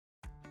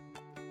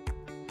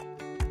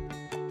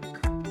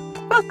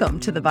Welcome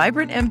to the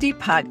Vibrant MD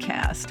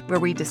podcast, where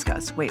we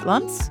discuss weight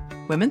loss,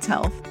 women's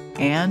health,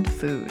 and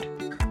food.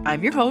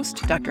 I'm your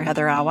host, Dr.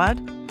 Heather Awad,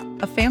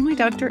 a family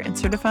doctor and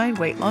certified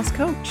weight loss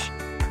coach.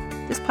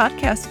 This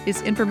podcast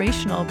is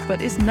informational,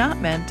 but is not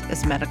meant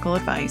as medical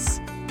advice.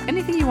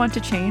 Anything you want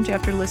to change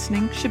after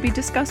listening should be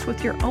discussed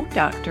with your own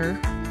doctor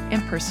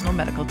and personal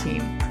medical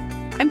team.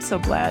 I'm so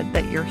glad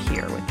that you're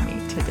here with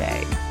me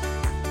today.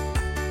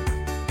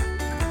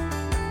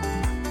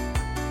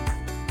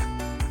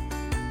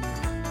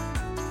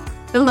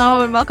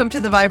 Hello, and welcome to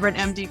the Vibrant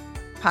MD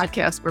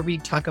podcast, where we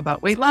talk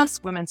about weight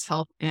loss, women's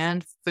health,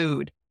 and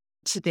food.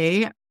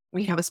 Today,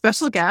 we have a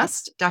special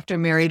guest, Dr.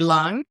 Mary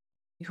Leung,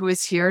 who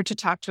is here to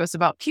talk to us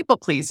about people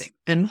pleasing.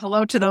 And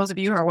hello to those of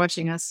you who are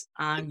watching us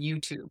on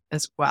YouTube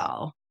as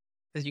well,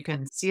 as you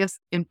can see us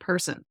in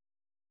person.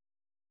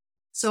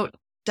 So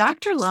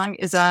Dr. Leung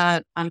is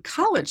an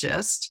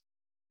oncologist,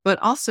 but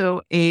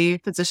also a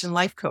physician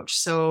life coach.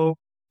 So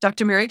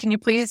Dr. Mary, can you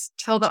please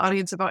tell the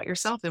audience about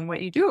yourself and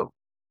what you do?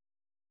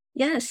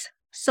 Yes,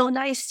 so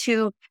nice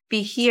to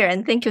be here.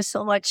 And thank you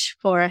so much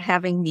for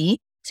having me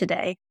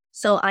today.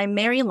 So I'm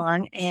Mary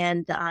Leung,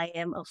 and I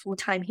am a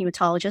full-time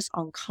hematologist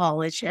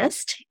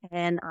oncologist,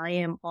 and I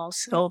am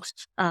also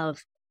a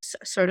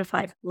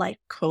certified life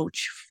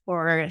coach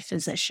for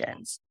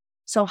physicians.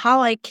 So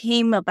how I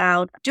came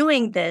about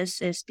doing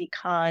this is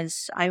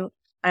because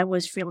I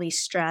was really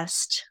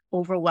stressed,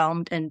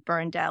 overwhelmed, and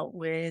burned out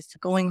with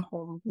going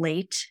home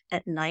late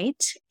at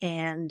night.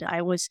 And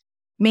I was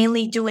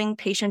mainly doing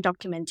patient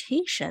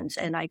documentations,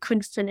 and I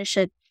couldn't finish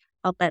it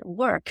up at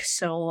work.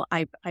 So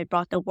I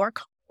brought the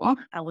work home.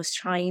 I was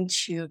trying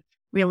to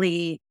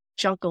really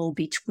juggle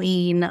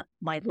between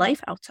my life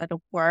outside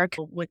of work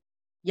with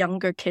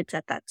younger kids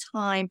at that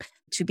time,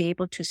 to be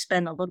able to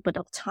spend a little bit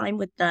of time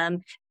with them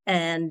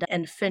and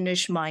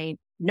finish my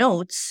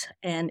notes.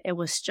 And it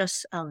was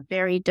just a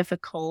very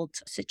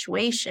difficult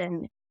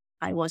situation.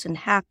 I wasn't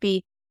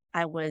happy.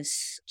 I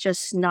was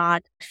just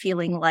not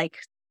feeling like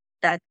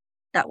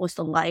that was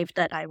the life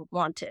that I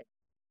wanted.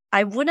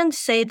 I wouldn't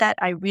say that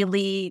I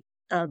really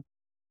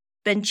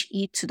binge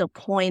eat to the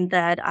point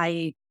that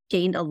I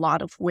gained a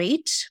lot of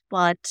weight,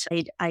 but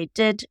I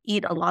did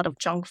eat a lot of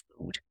junk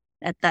food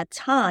at that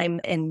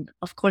time. And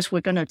of course,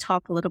 we're going to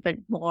talk a little bit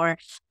more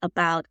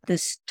about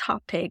this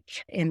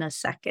topic in a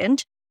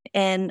second.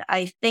 And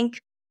I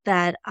think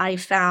that I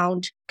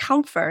found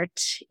comfort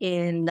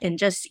in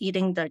just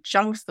eating the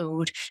junk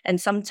food.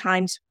 And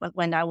sometimes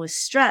when I was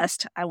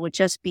stressed, I would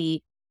just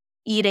be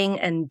eating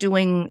and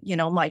doing,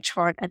 my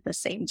chart at the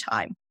same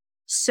time.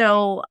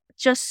 So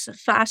just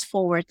fast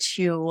forward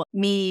to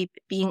me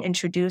being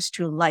introduced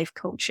to life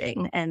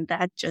coaching, and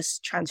that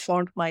just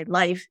transformed my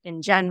life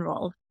in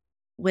general.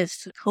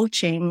 With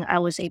coaching, I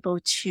was able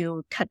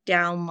to cut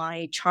down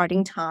my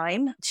charting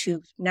time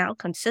to now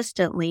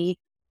consistently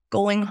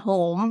going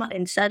home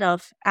instead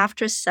of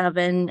after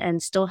 7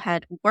 and still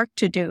had work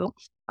to do.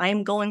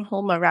 I'm going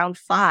home around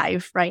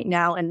 5 right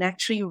now, and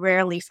actually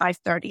rarely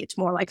 5:30. It's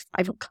more like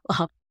 5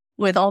 o'clock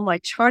with all my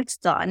charts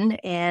done.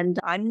 And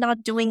I'm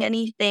not doing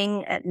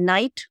anything at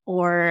night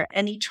or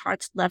any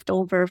charts left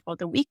over for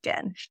the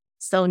weekend.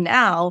 So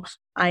now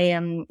I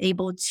am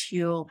able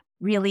to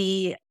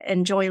really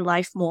enjoy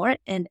life more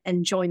and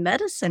enjoy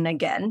medicine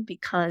again,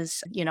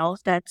 because,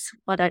 that's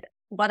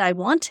what I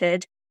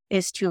wanted,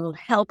 is to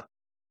help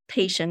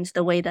patients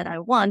the way that I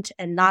want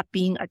and not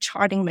being a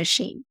charting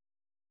machine.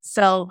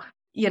 So,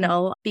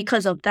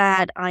 because of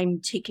that, I'm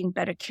taking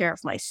better care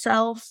of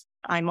myself.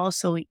 I'm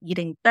also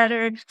eating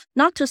better.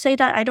 Not to say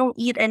that I don't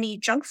eat any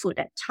junk food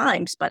at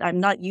times, but I'm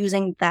not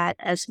using that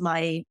as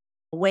my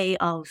way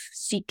of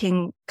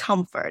seeking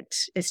comfort.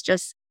 It's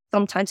just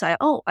sometimes I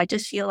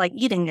just feel like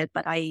eating it,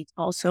 but I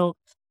also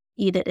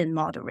eat it in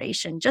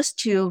moderation just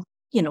to,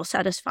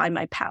 satisfy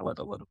my palate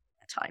a little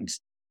bit at times.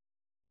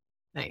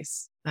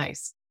 Nice.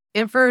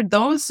 And for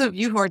those of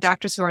you who are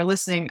doctors who are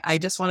listening, I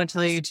just want to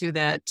tell you too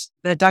that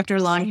Dr.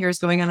 Leung here is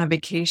going on a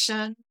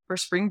vacation for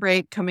spring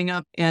break coming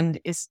up, and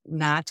is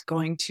not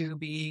going to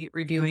be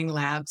reviewing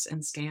labs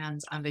and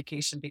scans on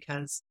vacation,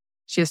 because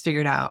she has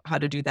figured out how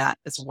to do that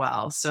as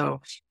well.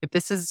 So if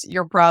this is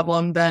your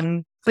problem,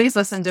 then please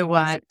listen to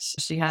what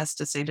she has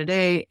to say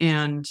today,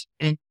 and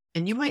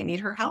you might need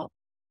her help,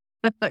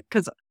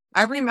 because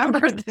I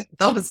remember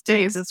those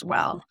days as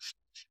well.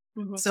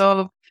 Mm-hmm.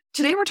 So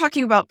today we're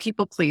talking about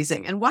people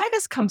pleasing, and why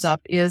this comes up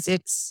is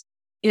it's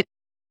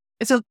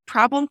a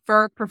problem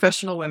for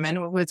professional women,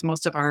 who is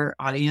most of our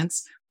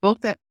audience,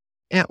 both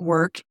at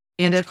work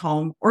and at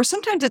home, or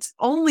sometimes it's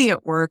only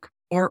at work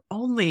or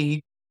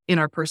only in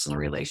our personal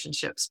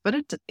relationships, but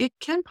it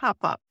can pop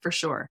up for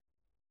sure.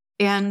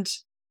 And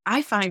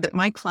I find that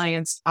my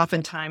clients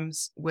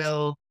oftentimes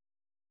will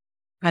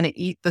kind of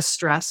eat the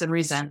stress and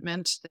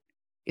resentment that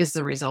is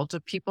the result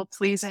of people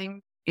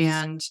pleasing.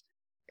 And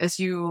as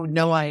you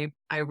know, I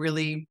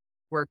really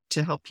work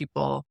to help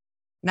people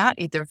not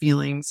eat their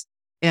feelings,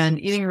 and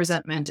eating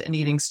resentment and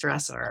eating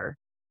stress are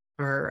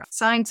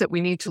signs that we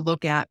need to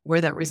look at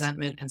where that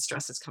resentment and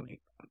stress is coming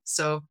from.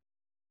 So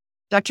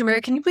Dr.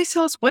 Mary, can you please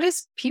tell us, what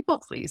is people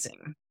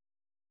pleasing?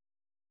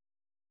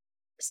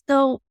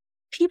 So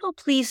people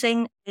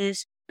pleasing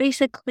is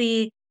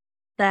basically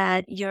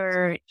that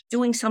you're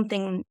doing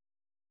something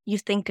you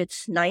think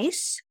it's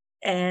nice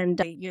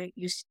and you're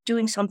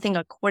doing something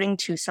according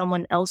to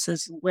someone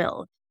else's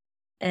will.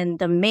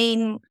 And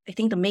I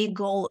think the main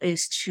goal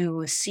is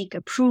to seek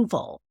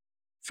approval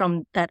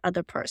from that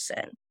other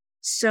person.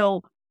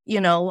 So,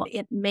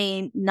 it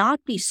may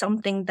not be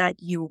something that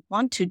you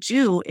want to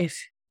do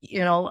if,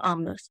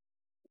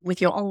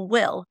 with your own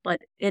will,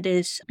 but it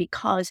is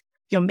because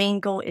your main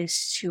goal is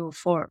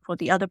for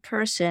the other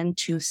person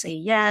to say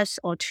yes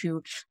or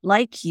to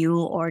like you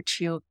or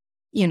to,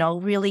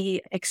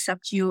 really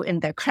accept you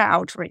in their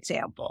crowd, for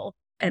example.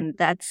 And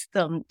that's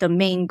the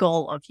main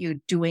goal of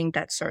you doing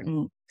that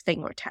certain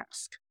thing or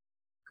task.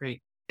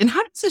 Great. And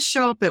how does this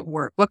show up at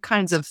work? What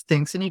kinds of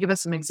things? Can you give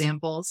us some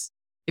examples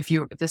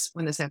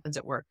when this happens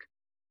at work?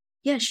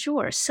 Yeah,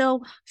 sure.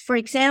 So, for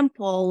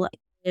example,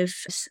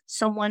 if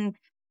someone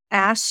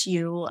asks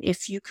you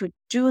if you could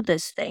do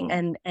this thing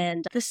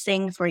and this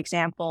thing, for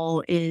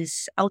example,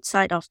 is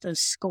outside of the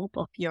scope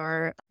of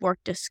your work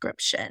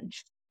description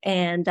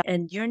and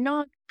you're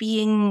not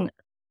being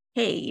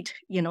paid,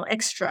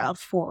 extra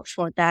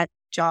for that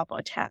job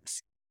or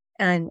task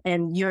and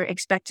you're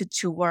expected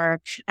to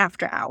work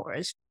after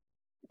hours,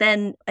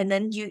 then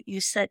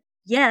you said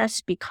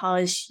yes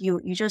because you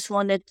just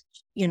wanted,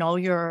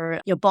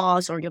 your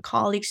boss or your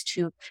colleagues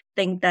to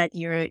think that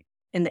you're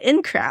in the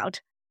in crowd,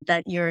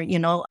 that you're,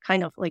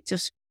 kind of like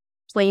just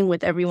playing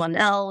with everyone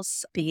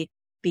else, be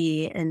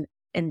in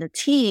the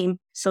team.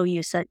 So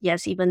you said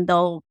yes, even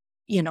though,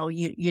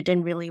 you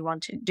didn't really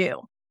want to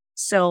do.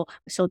 So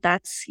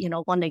that's,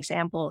 one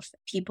example of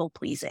people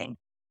pleasing.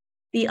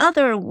 The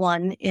other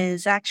one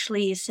is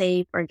actually,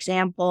 say, for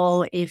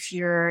example, if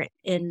you're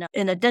in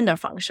a dinner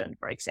function,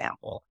 for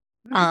example,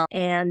 Mhm.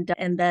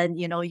 and then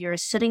you're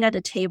sitting at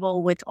a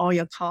table with all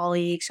your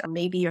colleagues, or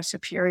maybe your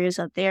superiors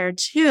are there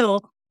too,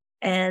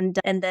 and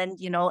then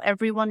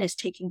everyone is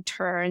taking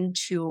turn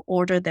to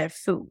order their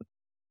food.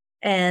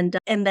 And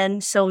then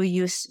so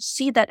you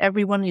see that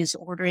everyone is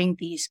ordering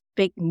these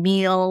big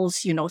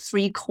meals,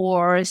 3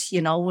 course,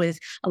 with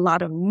a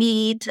lot of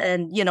meat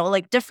and,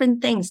 like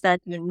different things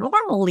that you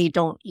normally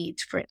don't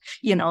eat for,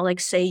 like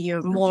say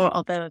you're more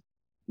of a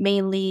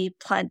mainly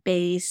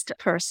plant-based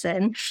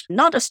person,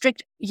 not a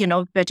strict,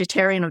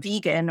 vegetarian or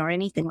vegan or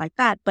anything like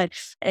that,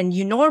 and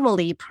you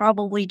normally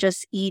probably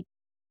just eat,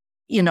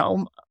 you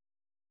know,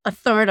 a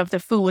third of the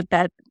food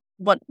that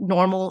what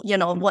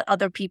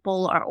other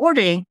people are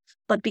ordering.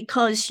 But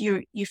because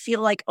you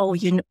feel like, oh,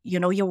 you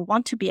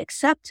want to be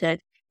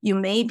accepted, you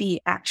may be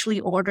actually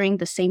ordering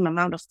the same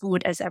amount of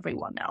food as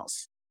everyone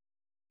else.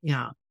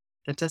 Yeah,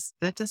 that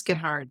does get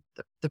hard.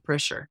 The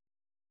pressure.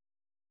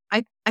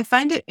 I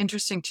find it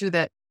interesting too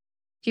that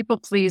people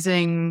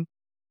pleasing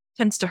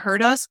tends to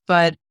hurt us,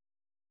 but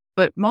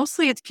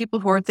mostly it's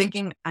people who are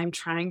thinking I'm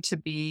trying to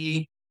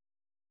be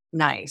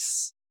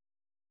nice,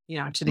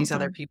 to these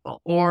other Mhm.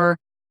 people, or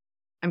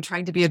I'm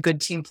trying to be a good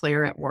team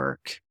player at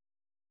work,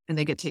 and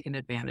they get taken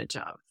advantage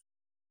of.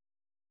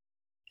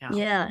 Yeah.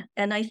 Yeah,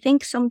 and I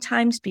think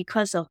sometimes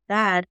because of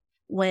that,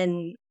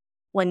 when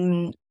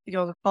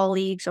your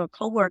colleagues or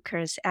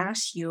coworkers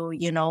ask you,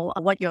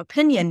 what your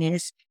opinion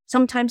is,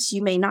 sometimes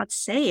you may not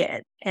say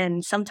it,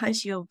 and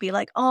sometimes you'll be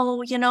like,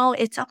 "Oh,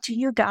 it's up to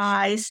you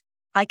guys.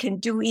 I can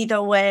do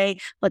either way."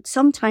 But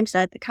sometimes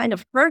that kind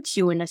of hurts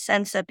you in a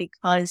sense that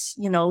because,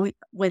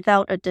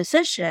 without a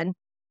decision,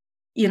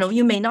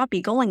 you may not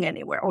be going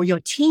anywhere, or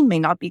your team may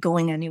not be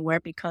going anywhere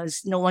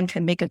because no one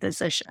can make a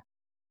decision.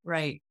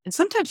 Right. And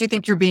sometimes you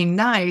think you're being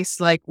nice,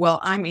 like, well,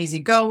 I'm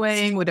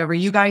easygoing, whatever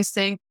you guys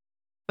think.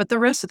 But the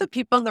rest of the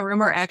people in the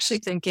room are actually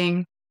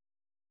thinking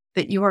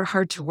that you are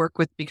hard to work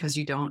with because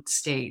you don't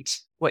state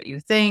what you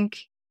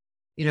think,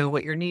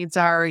 what your needs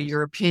are,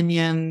 your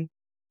opinion.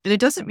 And it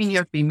doesn't mean you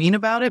have to be mean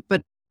about it,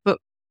 but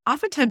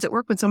oftentimes at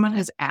work when someone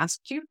has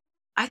asked you,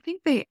 I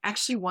think they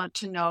actually want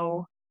to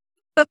know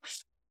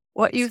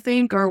what you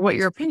think or what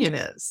your opinion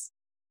is.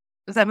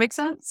 Does that make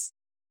sense?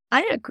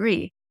 I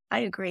agree. I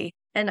agree.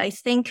 And I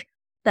think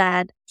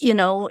that,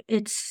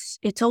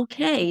 it's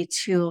okay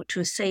to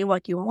say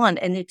what you want.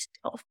 And it's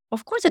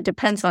of course it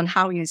depends on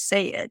how you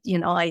say it.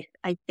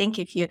 I think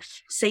if you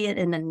say it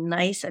in a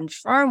nice and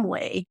firm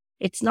way,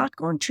 it's not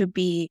going to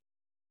be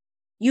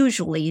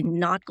usually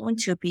not going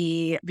to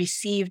be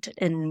received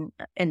in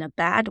a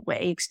bad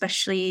way,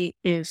 especially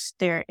if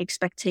they're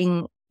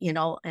expecting,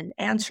 an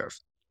answer.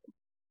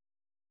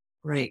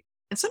 Right.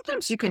 And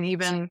sometimes you can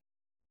even,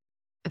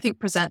 I think,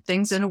 present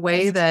things in a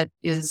way that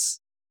is,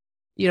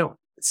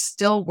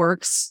 still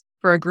works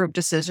for a group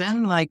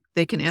decision. Like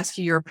they can ask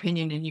you your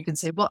opinion and you can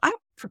say, well, I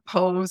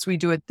propose we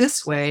do it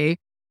this way,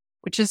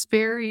 which is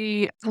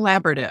very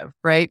collaborative,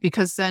 right?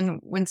 Because then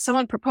when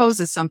someone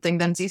proposes something,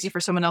 then it's easy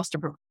for someone else to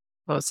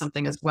propose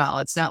something as well.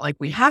 It's not like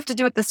we have to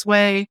do it this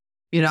way,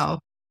 you know,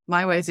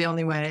 my way is the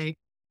only way.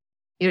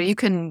 You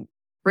can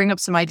bring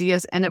up some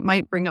ideas and it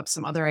might bring up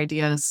some other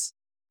ideas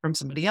from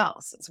somebody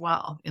else as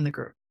well in the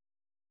group.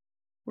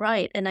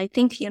 Right. And I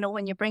think,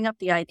 when you bring up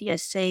the idea,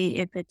 say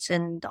if it's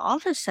in the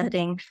office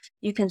setting,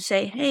 you can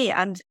say, hey,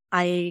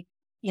 I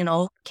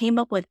came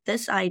up with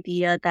this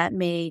idea that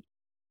may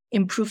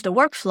improve the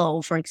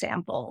workflow, for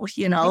example,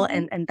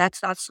 Mhm. and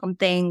that's not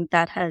something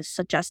that has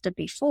suggested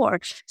before.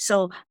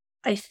 So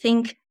I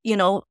think,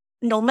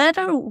 no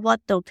matter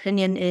what the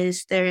opinion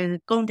is, there are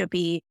going to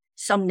be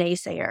some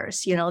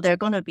naysayers, there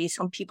are going to be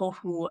some people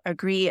who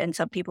agree and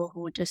some people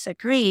who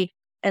disagree.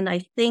 And I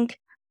think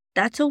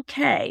that's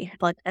okay,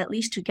 but at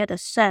least to get a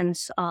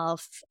sense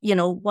of,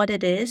 what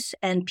it is,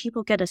 and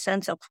people get a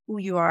sense of who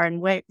you are and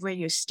where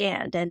you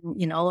stand. And,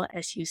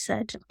 as you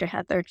said, Dr.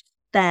 Heather,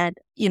 that,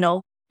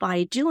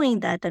 by doing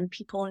that, then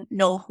people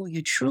know who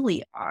you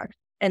truly are.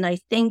 And I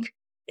think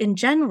in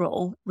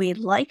general, we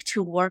like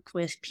to work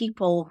with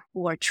people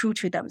who are true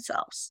to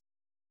themselves.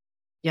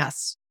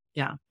 Yes.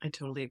 Yeah, I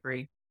totally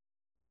agree.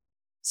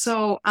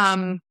 So,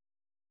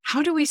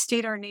 how do we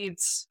state our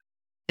needs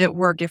at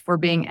work if we're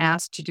being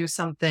asked to do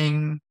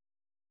something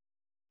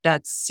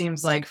that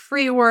seems like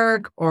free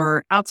work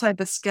or outside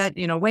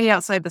the way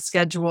outside the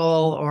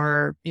schedule,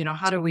 or,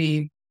 how do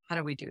we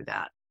do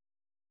that?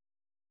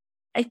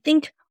 I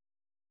think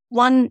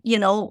one,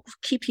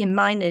 keep in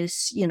mind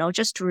is,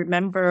 just to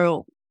remember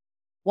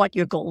what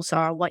your goals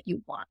are, what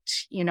you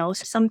want.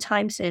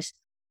 Sometimes is,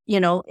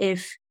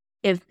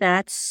 if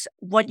that's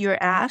what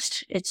you're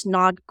asked, it's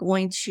not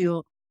going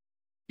to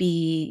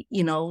be,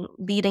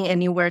 leading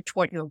anywhere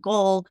toward your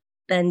goal,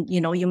 then,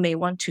 you may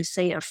want to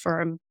say a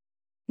firm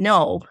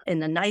no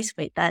in a nice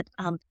way that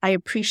I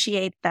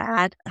appreciate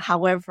that.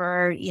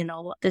 However,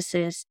 this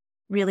is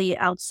really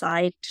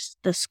outside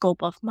the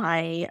scope of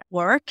my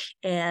work,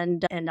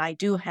 and I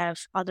do have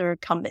other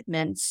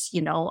commitments,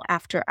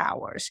 after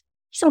hours.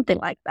 Something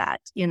like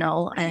that,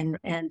 Right.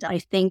 and I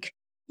think,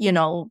 you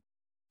know,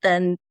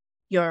 then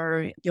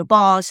your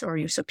boss or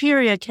your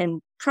superior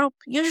can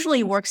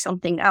usually work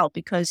something out,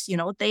 because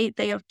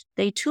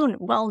they too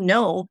well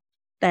know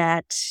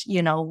that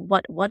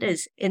what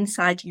is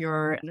inside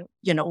your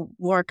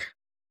work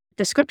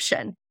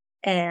description.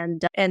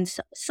 And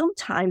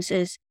sometimes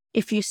is,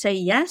 if you say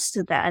yes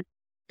to that,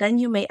 then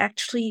you may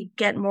actually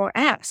get more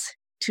asks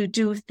to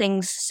do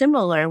things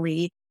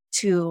similarly,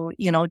 to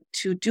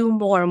do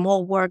more and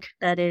more work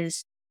that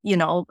is,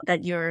 that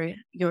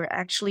you're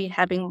actually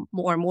having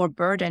more and more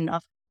burden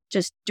of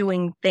just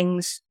doing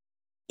things,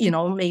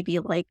 maybe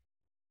like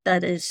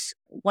that is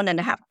one and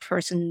a half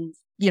person,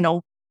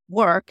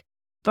 work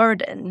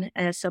burden,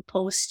 as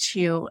opposed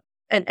to,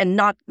 and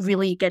not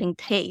really getting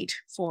paid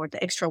for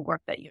the extra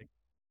work that you.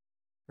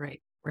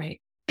 Right. Right.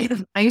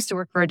 I used to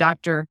work for a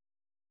doctor.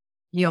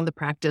 He owned the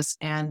practice,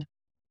 and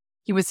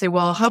he would say,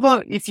 well, how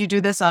about if you do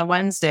this on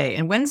Wednesday?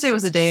 And Wednesday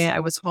was the day I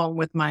was home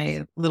with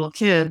my little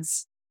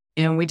kids,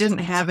 and we didn't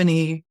have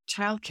any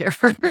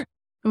childcare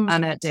Mm,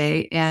 on that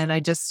day. And I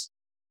just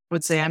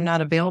would say, I'm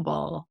not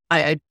available.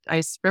 I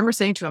remember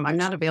saying to him, I'm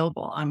not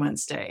available on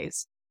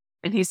Wednesdays.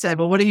 And he said,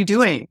 well, what are you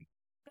doing?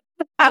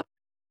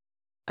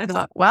 I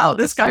thought, wow,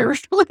 this guy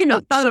really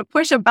knows how to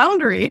push a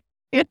boundary,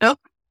 you know?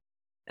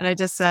 And I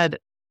just said,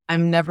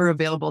 I'm never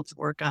available to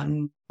work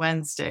on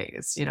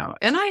Wednesdays.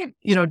 And I,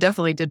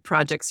 definitely did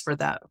projects for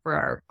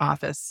our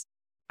office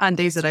on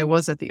days that I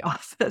was at the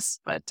office.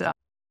 But,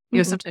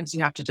 mhm. sometimes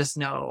you have to just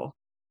know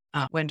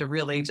when to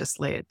really just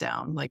lay it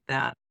down like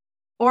that.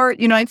 Or,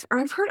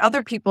 I've heard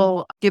other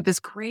people give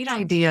this great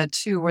idea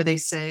too, where they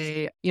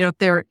say,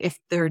 if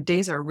their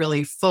days are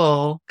really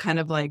full, kind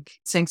of like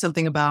saying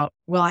something about,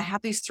 well, I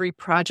have these three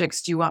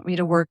projects. Do you want me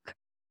to work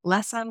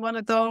less on one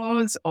of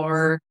those?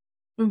 Or,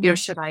 Mhm.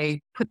 should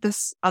I put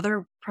this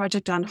other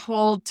project on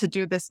hold to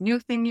do this new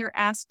thing you're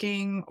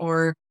asking?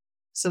 Or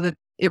so that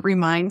it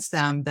reminds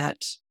them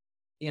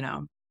you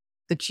know,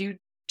 that you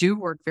do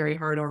work very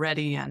hard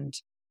already, and,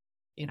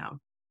 you know,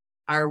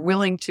 are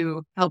willing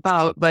to help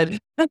out. But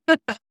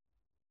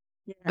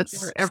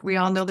Yes. we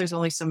all know there's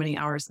only so many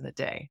hours in the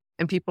day,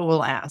 and people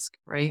will ask,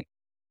 right?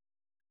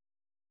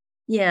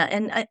 Yeah,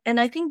 and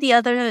I think the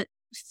other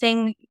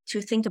thing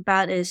to think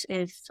about is,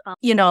 if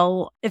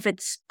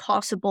it's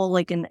possible,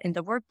 like in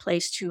the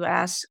workplace, to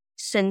ask,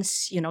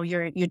 since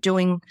you're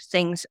doing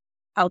things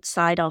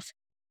outside of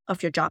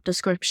your job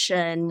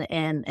description,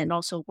 and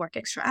also work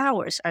extra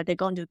hours, are there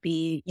going to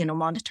be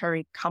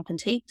monetary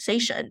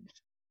compensation,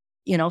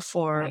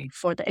 for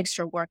Right. the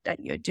extra work that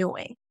you're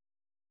doing?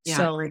 Yeah,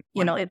 So, great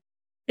point.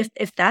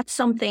 if that's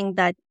something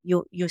that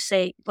you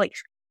say, like,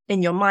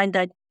 in your mind,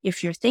 that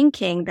if you're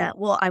thinking that,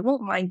 well, I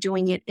won't mind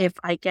doing it if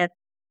I get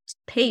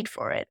paid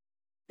for it,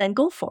 then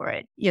go for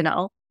it.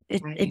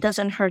 It Right.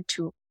 doesn't hurt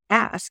to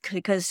ask,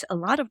 because a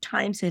lot of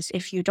times is,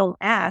 if you don't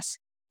ask,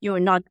 you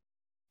will not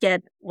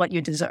get what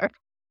you deserve.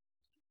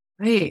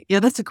 Right. Yeah,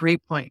 that's a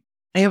great point.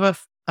 I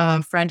have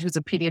a friend who's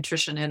a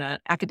pediatrician in an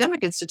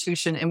academic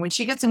institution, and when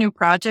she gets a new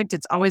project,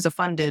 it's always a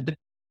funded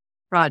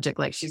project.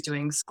 Like she's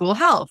doing school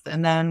health,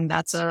 and then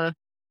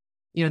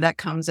that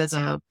comes as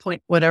a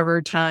point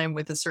whatever time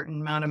with a certain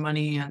amount of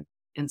money,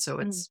 and so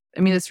Mm,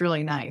 it's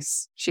really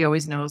nice. She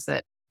always knows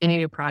that any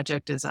new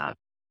project is a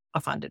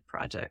funded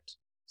project.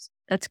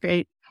 that's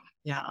great.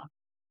 Yeah.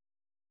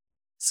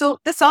 So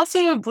this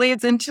also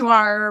bleeds into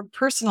our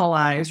personal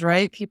lives,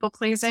 right? People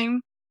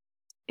pleasing.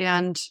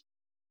 And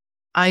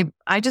I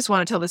just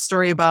want to tell the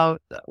story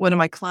about one of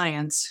my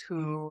clients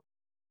who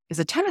is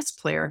a tennis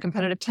player, a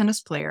competitive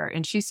tennis player.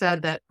 And she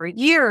said that for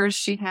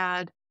years they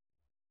had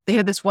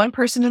this one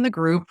person in the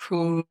group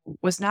who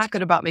was not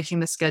good about making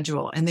the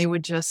schedule, and they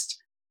would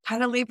just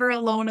kind of leave her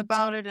alone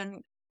about it.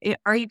 And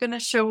are you going to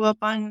show up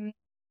on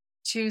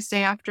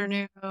Tuesday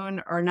afternoon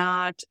or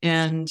not?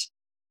 And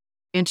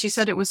she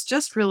said it was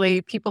just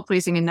really people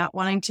pleasing and not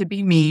wanting to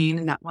be mean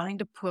and not wanting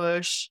to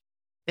push.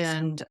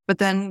 But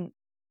then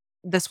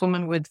this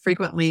woman would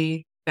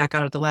frequently back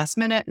out at the last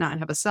minute, not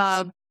have a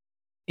sub.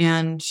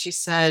 And she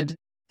said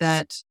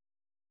that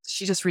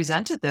she just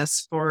resented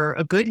this for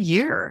a good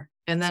year.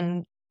 And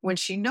then when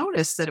she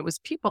noticed that it was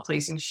people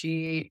pleasing,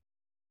 she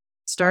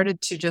started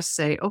to just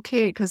say,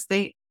 okay, because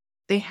they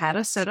had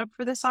a setup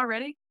for this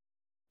already.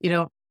 You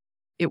know,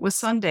 it was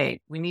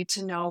Sunday. We need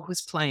to know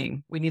who's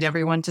playing. We need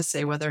everyone to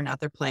say whether or not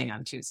they're playing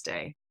on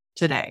Tuesday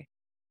today.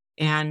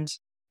 And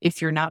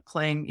if you're not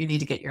playing, you need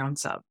to get your own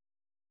sub.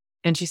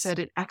 And she said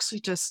it actually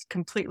just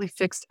completely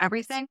fixed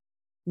everything.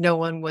 No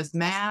one was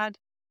mad.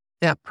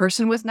 That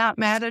person was not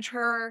mad at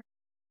her.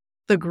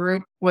 The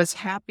group was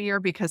happier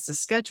because the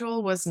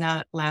schedule was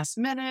not last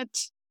minute.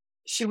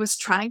 She was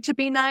trying to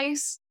be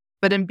nice,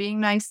 but in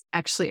being nice,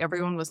 actually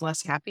everyone was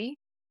less happy.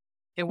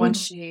 And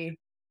once Mhm. she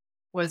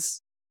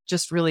was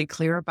just really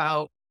clear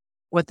about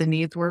what the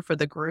needs were for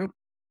the group,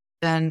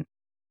 then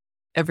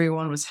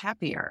everyone was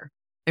happier.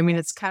 I mean,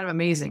 it's kind of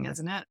amazing,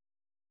 isn't it?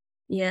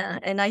 Yeah,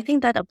 and I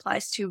think that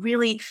applies to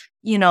really,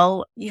 you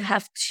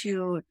have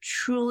to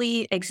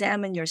truly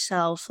examine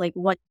yourself, like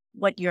what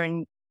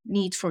your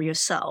needs for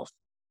yourself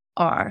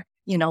are,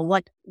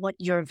 what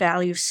your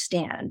values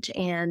stand.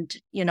 And,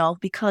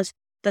 because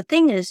the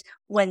thing is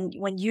when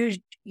you're,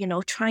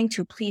 trying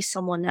to please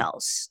someone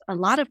else, a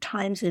lot of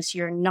times is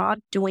you're not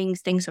doing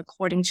things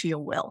according to your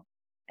will.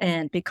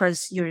 And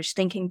because you're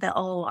thinking that,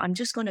 oh, I'm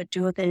just going to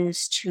do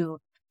this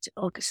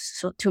okay,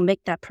 so to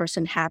make that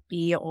person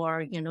happy,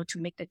 or to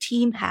make the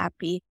team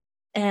happy.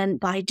 And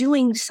by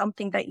doing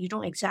something that you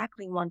don't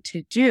exactly want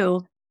to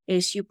do,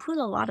 is you put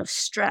a lot of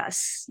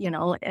stress,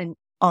 and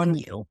on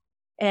you.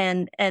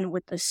 And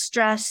with the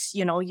stress,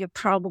 you're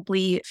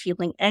probably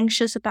feeling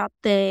anxious about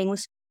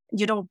things.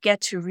 You don't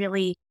get to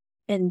really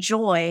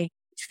enjoy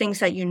things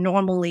that you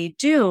normally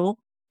do.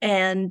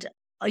 And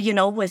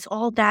with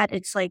all that,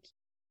 it's like,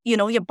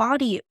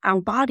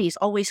 our bodies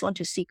always want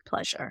to seek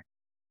pleasure,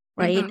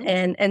 right?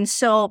 Hmm. And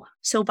so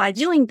by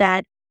doing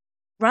that,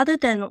 rather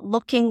than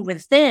looking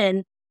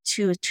within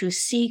to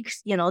seek,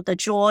 the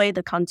joy,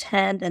 the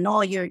content, and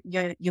all, you're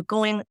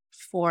going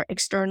for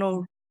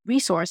external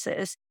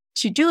resources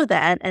to do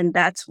that. And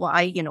that's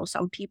why,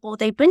 some people,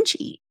 they binge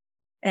eat.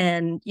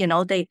 And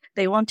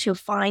they want to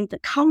find the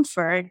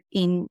comfort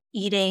in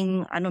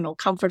eating, I don't know,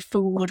 comfort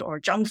food or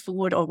junk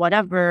food or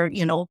whatever,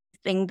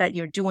 thing that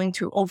you're doing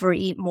to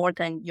overeat more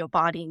than your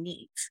body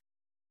needs.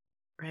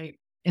 Right.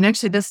 And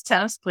actually, this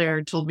tennis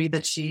player told me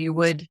that she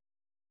would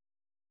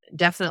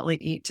definitely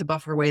eat to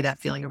buffer away that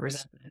feeling of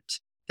resentment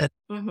that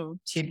Hmm.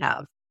 she'd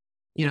have,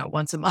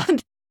 once a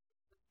month.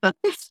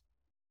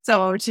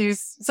 So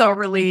she's so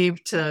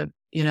relieved to,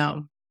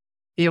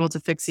 be able to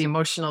fix the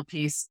emotional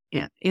piece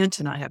and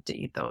to not have to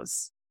eat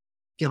those,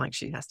 feel like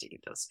she has to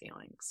eat those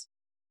feelings.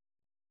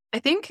 I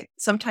think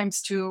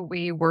sometimes too,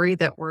 we worry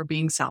that we're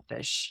being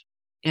selfish,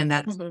 and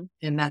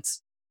Hmm.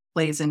 that's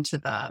plays into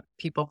the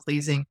people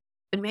pleasing.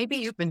 And maybe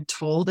you've been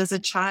told as a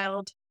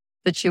child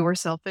that you were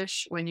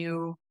selfish when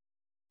you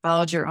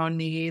followed your own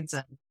needs.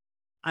 And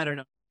I don't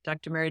know,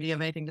 Dr. Mary, do you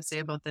have anything to say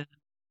about that?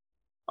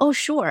 Oh,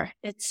 sure.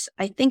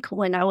 I think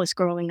when I was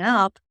growing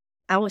up,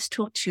 I was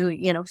taught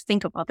to,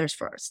 think of others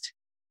first.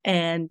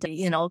 And,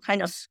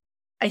 kind of,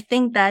 I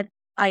think that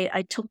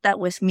I took that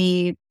with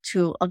me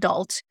to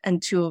adult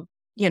and to,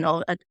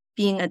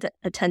 being an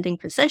attending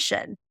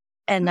physician.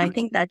 And I Mhm.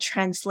 think that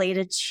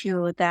translated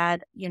to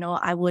that,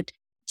 I would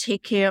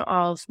take care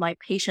of my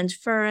patients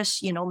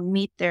first,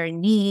 meet their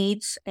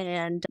needs,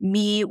 and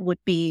me would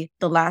be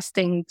the last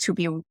thing to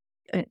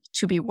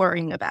be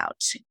worrying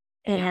about.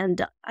 Yeah.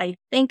 And I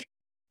think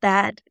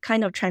that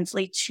kind of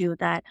translates to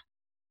that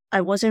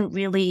I wasn't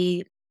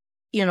really,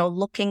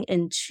 looking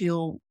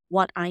into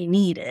what I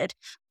needed,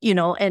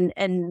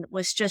 and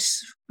was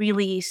just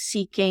really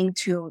seeking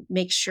to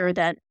make sure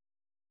that,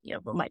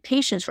 my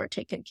patients were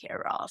taken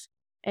care of.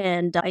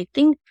 And I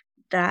think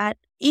that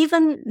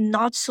even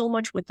not so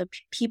much with the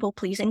people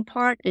pleasing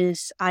part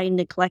is I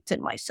neglected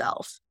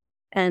myself,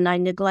 and I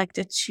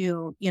neglected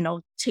to,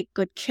 take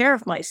good care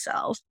of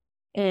myself.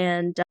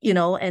 And,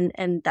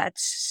 and that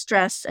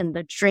stress and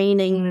the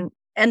draining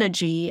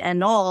energy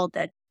and all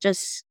that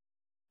just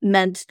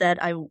meant that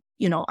I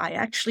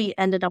actually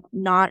ended up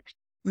not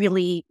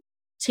really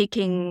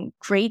taking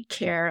great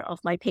care of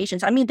my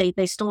patients. I mean,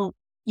 they still,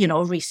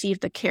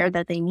 received the care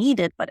that they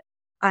needed, but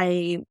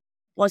I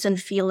wasn't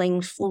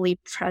feeling fully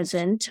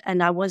present,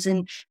 and I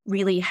wasn't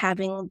really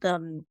having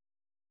the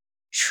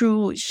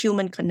true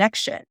human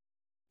connection,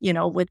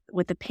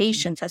 with the Mm.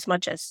 patients as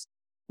much as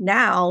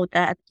now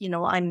that,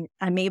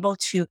 I'm able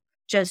to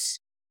just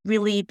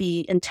really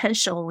be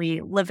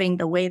intentionally living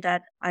the way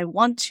that I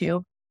want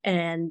to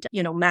and,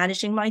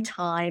 managing my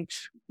time,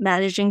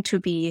 managing to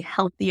be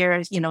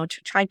healthier, to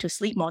trying to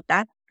sleep more.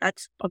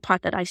 That's a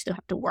part that I still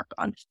have to work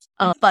on.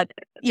 But,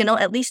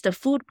 at least the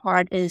food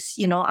part is,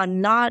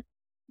 I'm not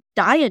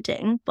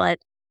dieting, but,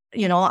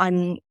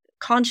 I'm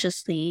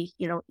consciously,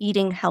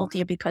 eating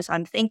healthier because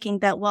I'm thinking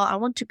that, well, I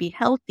want to be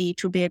healthy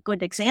to be a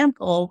good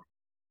example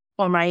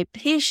for my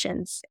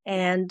patients.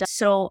 And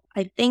so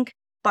I think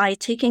by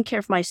taking care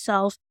of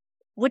myself,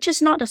 which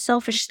is not a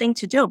selfish thing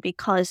to do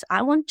because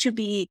I want to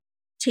be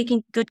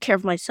taking good care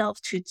of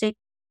myself to take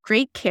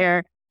great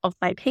care of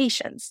my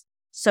patients.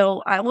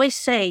 So I always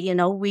say,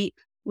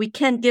 we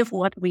can't give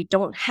what we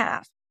don't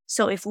have.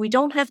 So if we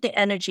don't have the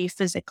energy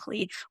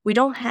physically, we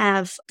don't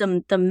have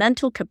the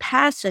mental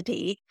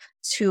capacity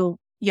to,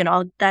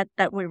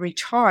 that we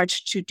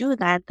recharge to do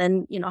that,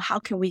 then, how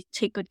can we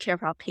take good care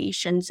of our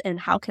patients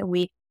and how can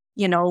we,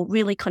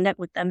 really connect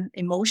with them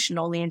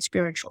emotionally and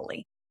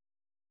spiritually?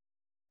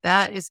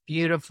 That is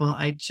beautiful.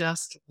 I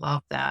just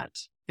love that.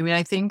 I mean,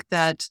 I think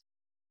that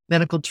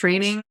medical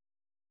training,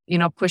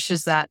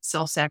 pushes that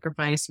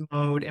self-sacrifice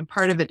mode. And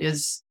part of it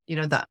is,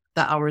 the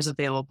hours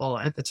available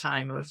at the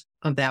time of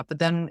that. But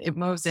then it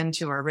moves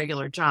into our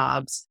regular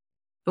jobs.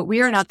 But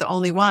we are not the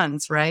only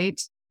ones,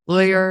 right?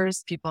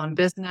 Lawyers, people in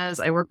business.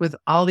 I work with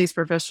all these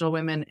professional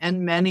women,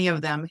 and many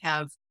of them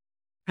have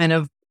kind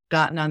of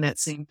gotten on that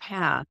same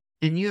path.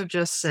 And you have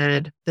just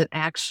said that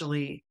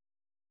actually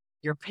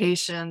your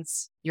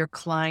patients, your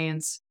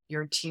clients,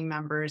 your team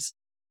members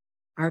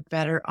are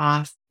better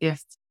off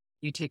if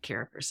you take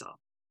care of yourself.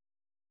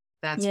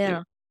 That's Yeah.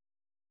 beautiful.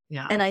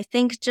 Yeah. And I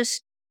think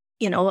just,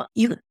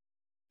 you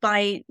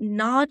by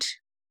not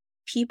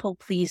people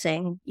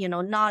pleasing,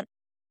 not,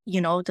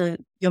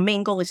 your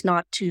main goal is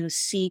not to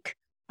seek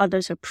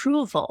others'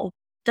 approval,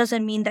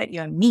 doesn't mean that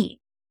you're mean.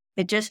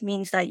 It just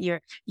means that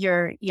you're,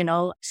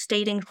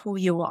 stating who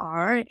you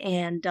are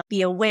and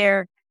be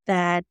aware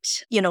that,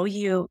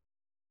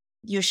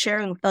 you're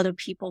sharing with other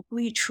people who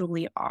you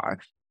truly are.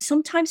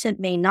 Sometimes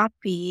it may not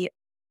be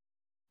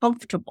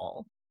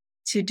comfortable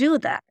to do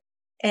that.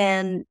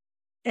 And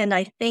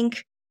I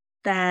think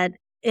that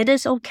it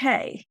is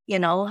okay.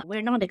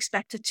 We're not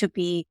expected to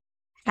be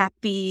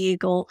happy,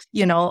 go,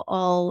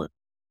 all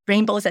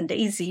rainbows and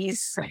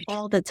daisies Right.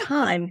 all the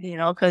time,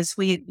 because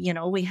we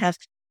have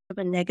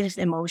negative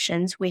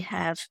emotions. We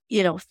have,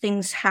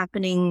 things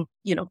happening,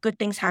 good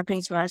things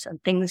happening to us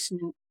and things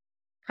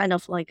kind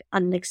of like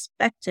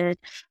unexpected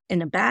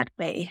in a bad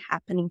way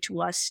happening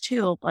to us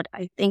too. But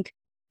I think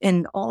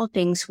in all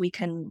things we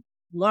can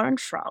learn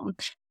from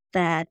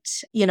that,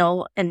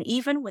 and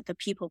even with the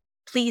people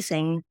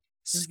pleasing Mhm.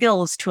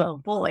 skills to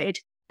avoid,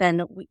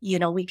 then,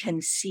 we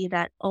can see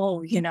that,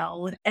 oh,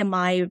 am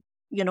I,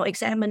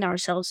 examine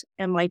ourselves.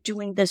 Am I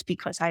doing this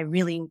because I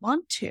really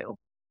want to?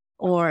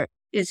 Or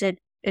is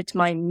it's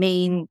my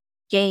main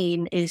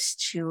gain is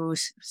to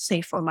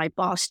say for my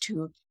boss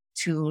to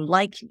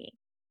like me.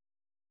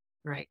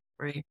 Right.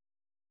 Right.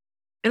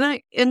 And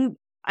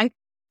I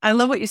I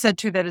love what you said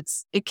too, that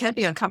it can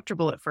be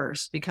uncomfortable at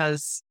first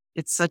because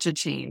it's such a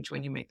change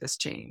when you make this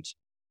change.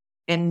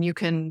 And you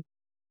can,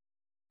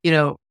 you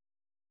know,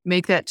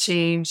 make that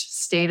change,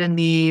 state a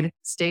need,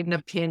 state an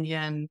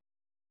opinion,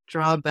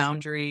 draw a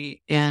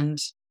boundary, and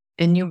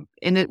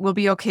it will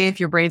be okay if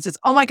your brain says,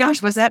 "Oh my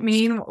gosh, was that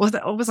mean? Was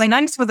I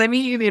nice? Was I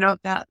mean?"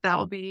 That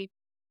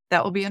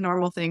will be a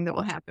normal thing that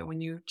will happen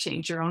when you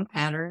change your own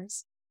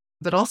patterns.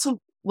 But also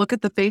look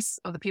at the face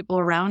of the people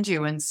around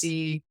you and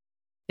see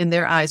in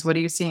their eyes, what are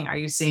you seeing? Are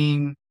you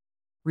seeing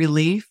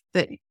relief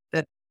that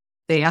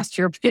they asked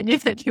your opinion,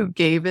 that you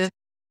gave it?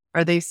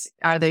 Are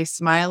they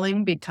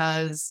smiling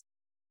because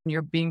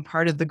you're being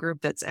part of the group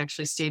that's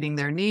actually stating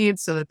their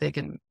needs so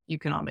that you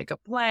can all make a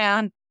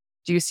plan?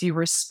 Do you see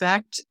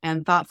respect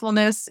and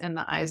thoughtfulness in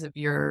the eyes of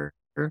or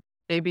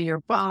maybe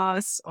your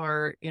boss?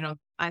 Or,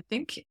 I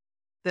think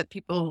that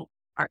people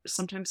are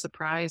sometimes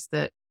surprised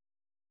that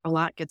a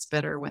lot gets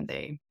better when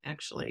they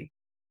actually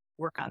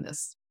work on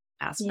this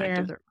aspect Yeah.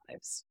 of their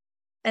lives.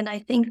 And I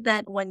think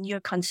that when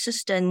you're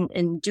consistent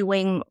in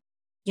doing,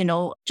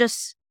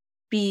 just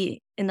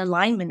be in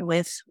alignment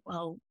with,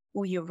 well,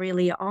 who you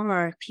really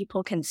are,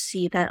 people can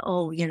see that,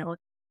 oh,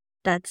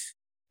 that's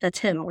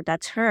him or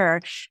that's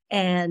her.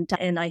 And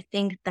I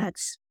think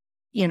that's,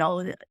 you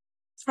know,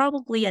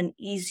 probably an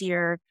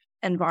easier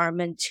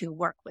environment to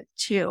work with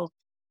too.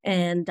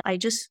 And I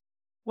just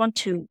want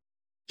to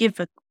give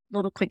a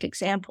little quick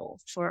example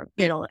for,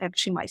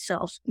 actually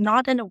myself,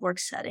 not in a work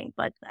setting,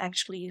 but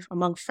actually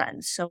among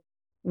friends. So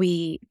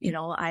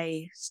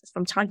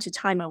from time to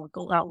time, I would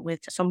go out with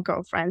some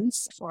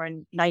girlfriends for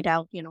a night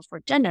out, for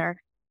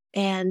dinner.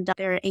 And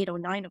there are 8 or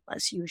 9 of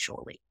us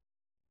usually.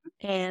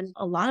 And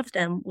a lot of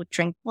them would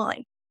drink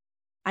wine.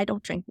 I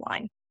don't drink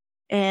wine.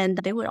 And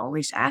they would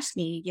always ask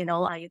me,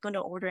 are you going to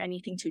order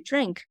anything to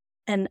drink?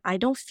 And I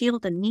don't feel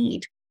the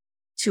need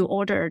to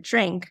order a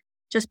drink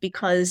just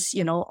because,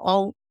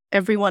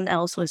 everyone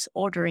else was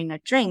ordering a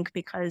drink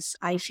because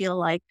I feel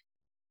like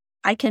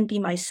I can be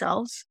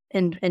myself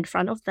in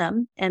front of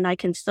them, and I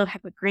can still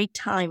have a great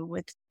time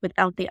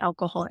without the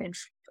alcohol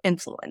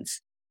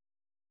influence.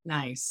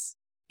 Nice.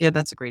 Yeah,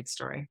 that's a great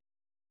story.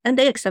 And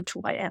they accept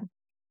who I am.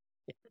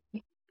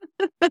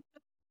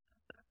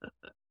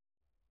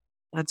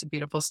 That's a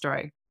beautiful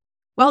story.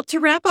 Well, to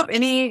wrap up,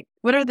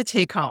 what are the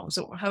take homes?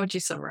 How would you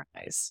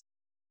summarize?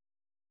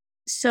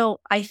 So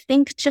I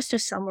think just to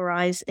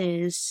summarize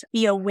is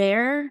be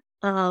aware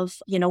of,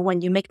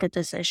 when you make the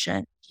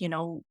decision,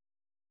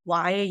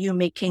 why are you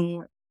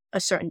making a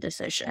certain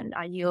decision?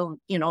 Are you,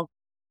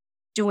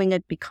 doing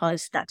it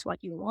because that's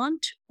what you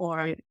want,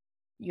 or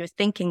you're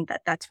thinking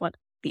that that's what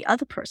the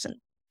other person.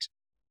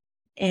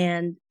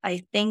 And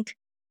I think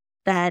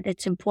that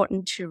it's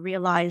important to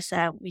realize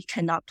that we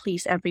cannot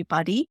please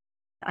everybody.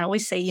 I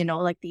always say,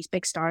 like these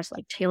big stars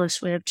like Taylor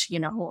Swift,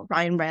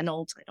 Ryan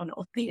Reynolds, I don't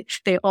know,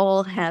 they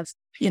all have,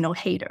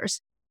 haters,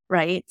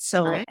 right?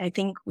 So Right? I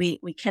think we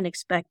can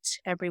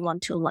expect everyone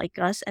to like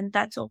us, and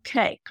that's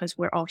okay because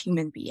we're all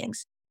human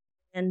beings.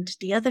 And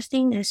the other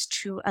thing is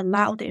to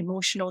allow the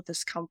emotional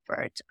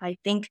discomfort. I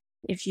think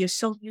if you're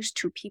so used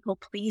to people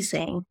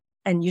pleasing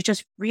and you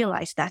just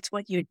realize that's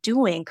what you're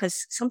doing,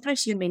 because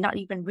sometimes you may not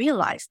even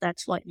realize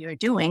that's what you're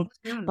doing,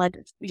 Mm. but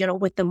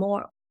with the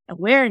more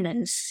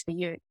awareness,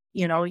 you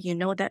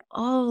know that,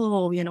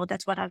 oh,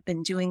 that's what I've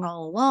been doing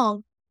all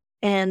along.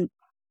 And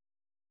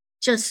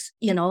just,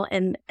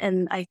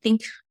 and I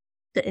think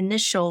the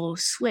initial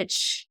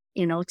switch,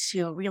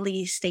 to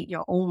really state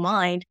your own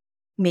mind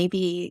may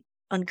be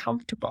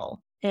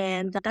uncomfortable.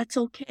 And that's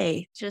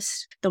okay.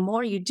 Just the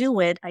more you do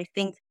it, I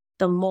think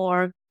the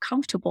more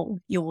comfortable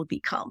you will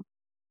become.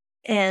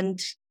 And,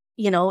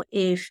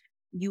 if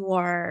you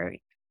are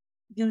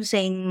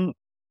using,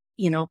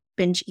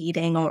 binge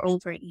eating or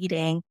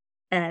overeating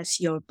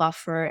as your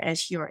buffer,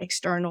 as your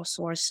external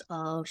source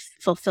of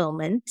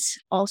fulfillment,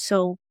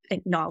 also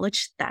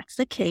acknowledge that's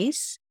the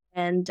case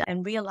and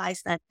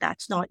realize that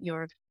that's not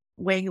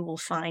where you will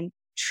find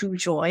true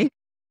joy.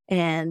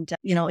 And,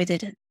 it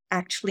is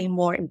actually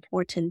more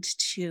important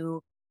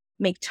to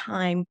make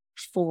time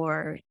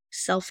for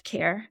self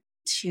care,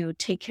 to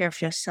take care of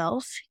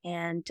yourself,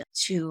 and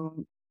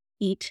to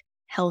eat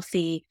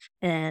healthy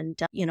and,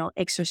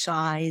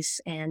 exercise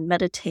and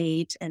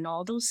meditate and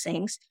all those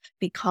things,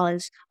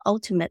 because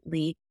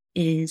ultimately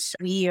is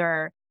we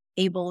are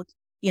able,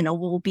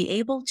 we'll be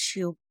able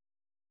to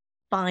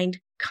find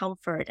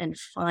comfort and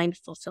find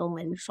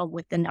fulfillment from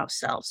within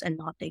ourselves and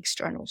not the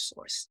external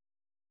source.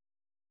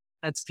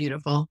 That's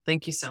beautiful.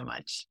 Thank you so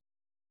much.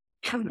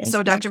 Thank So,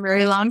 you. Dr.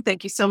 Mary Long,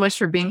 thank you so much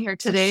for being here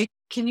today.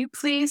 Can you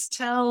please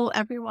tell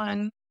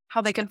everyone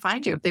how they can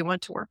find you if they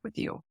want to work with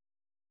you?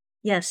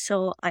 Yes,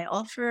 so I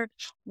offer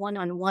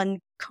one-on-one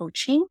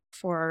coaching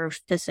for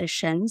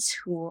physicians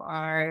who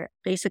are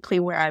basically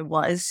where I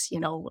was,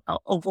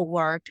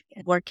 overworked,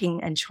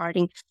 working and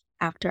charting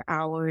after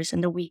hours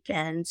and the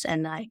weekends,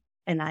 and I'm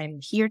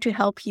here to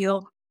help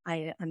you.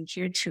 I'm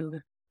here to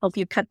help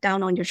you cut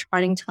down on your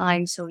charting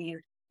time so you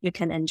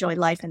can enjoy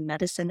life and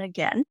medicine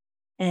again.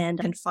 And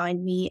you can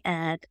find me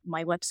at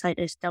my website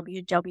is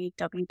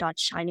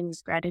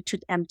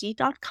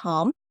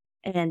www.shiningwithgratitudemd.com.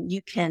 And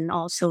you can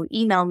also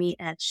email me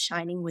at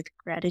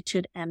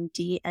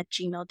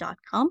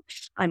shiningwithgratitudemd@gmail.com.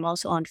 I'm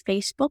also on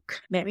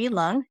Facebook, Mary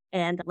Leung,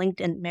 and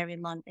LinkedIn, Mary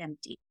Leung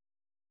MD.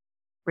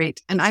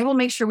 Great. And I will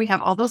make sure we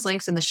have all those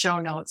links in the show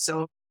notes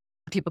so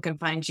people can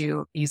find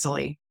you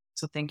easily.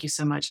 So thank you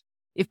so much.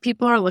 If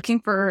people are looking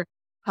for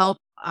help,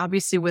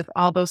 obviously with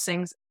all those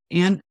things,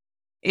 and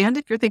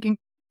if you're thinking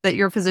that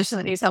you're a physician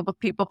that needs help with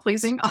people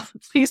pleasing,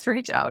 please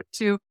reach out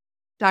to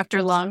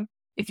Dr. Lung.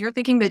 If you're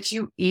thinking that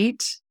you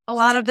eat a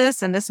lot of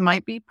this and this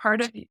might be part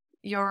of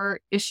your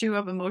issue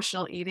of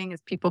emotional eating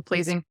is people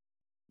pleasing,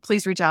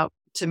 please reach out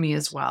to me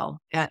as well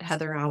at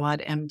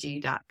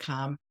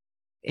heatherawadmd.com.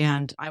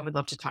 And I would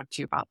love to talk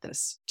to you about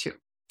this too.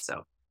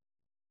 So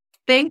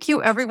thank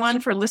you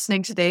everyone for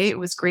listening today. It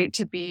was great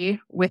to be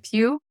with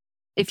you.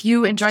 If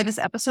you enjoyed this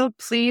episode,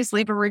 please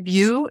leave a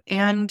review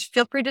and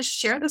feel free to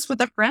share this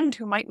with a friend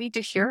who might need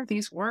to hear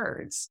these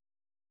words.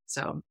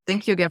 So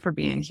thank you again for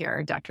being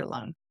here, Dr.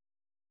 Lung.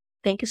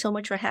 Thank you so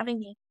much for having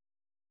me.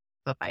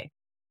 Bye-bye.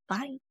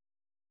 Bye.